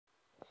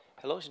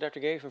Hello, this is Dr.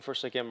 Gay from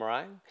First Look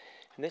MRI,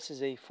 and this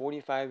is a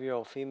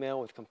 45-year-old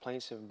female with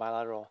complaints of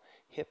bilateral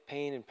hip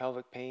pain and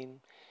pelvic pain.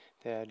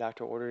 The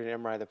doctor ordered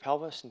an MRI of the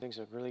pelvis, and things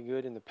look really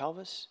good in the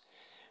pelvis,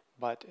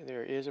 but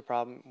there is a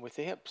problem with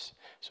the hips.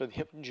 So the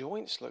hip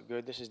joints look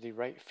good. This is the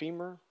right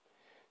femur.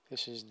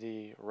 This is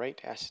the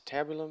right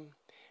acetabulum.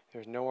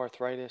 There's no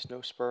arthritis, no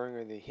spurring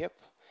of the hip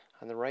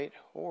on the right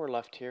or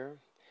left here.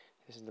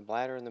 This is the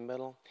bladder in the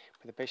middle,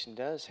 but the patient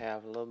does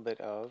have a little bit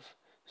of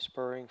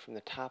spurring from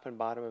the top and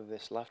bottom of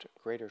this left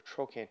greater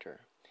trochanter.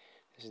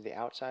 This is the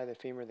outside of the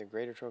femur, the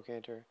greater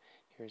trochanter.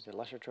 Here's the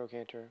lesser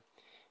trochanter.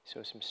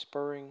 So some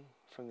spurring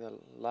from the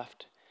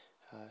left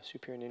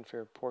superior and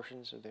inferior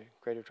portions of the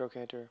greater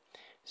trochanter.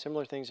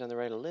 Similar things on the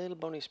right, a little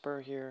bony spur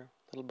here,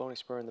 a little bony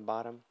spur in the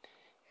bottom.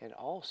 And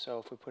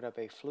also, if we put up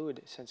a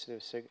fluid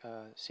sensitive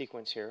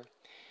sequence here,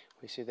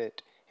 we see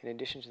that in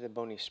addition to the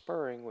bony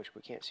spurring, which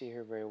we can't see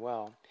here very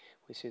well,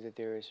 we see that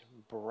there is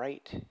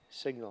bright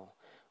signal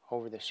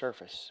over the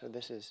surface. So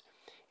this is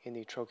in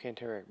the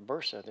trochanteric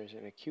bursa. There's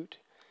an acute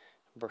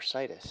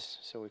bursitis.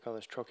 So we call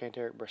this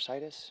trochanteric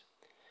bursitis.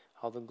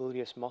 All the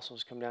gluteus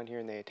muscles come down here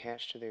and they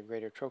attach to the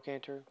greater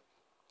trochanter.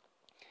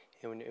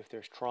 And if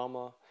there's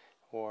trauma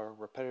or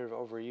repetitive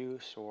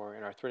overuse or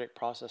an arthritic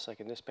process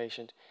like in this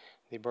patient,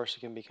 the bursa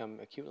can become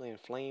acutely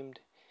inflamed.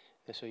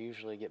 This will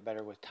usually get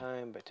better with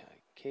time, but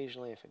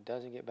occasionally if it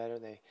doesn't get better,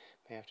 they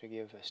may have to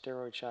give a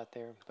steroid shot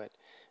there. But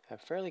a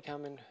fairly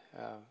common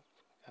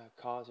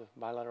cause of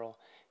bilateral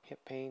hip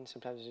pain.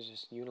 Sometimes it's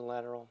just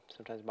unilateral,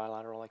 sometimes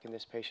bilateral like in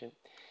this patient,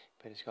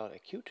 but it's called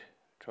acute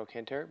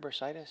trochanteric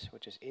bursitis,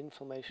 which is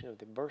inflammation of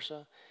the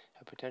bursa,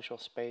 a potential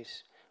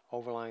space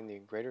overlying the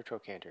greater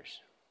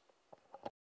trochanters.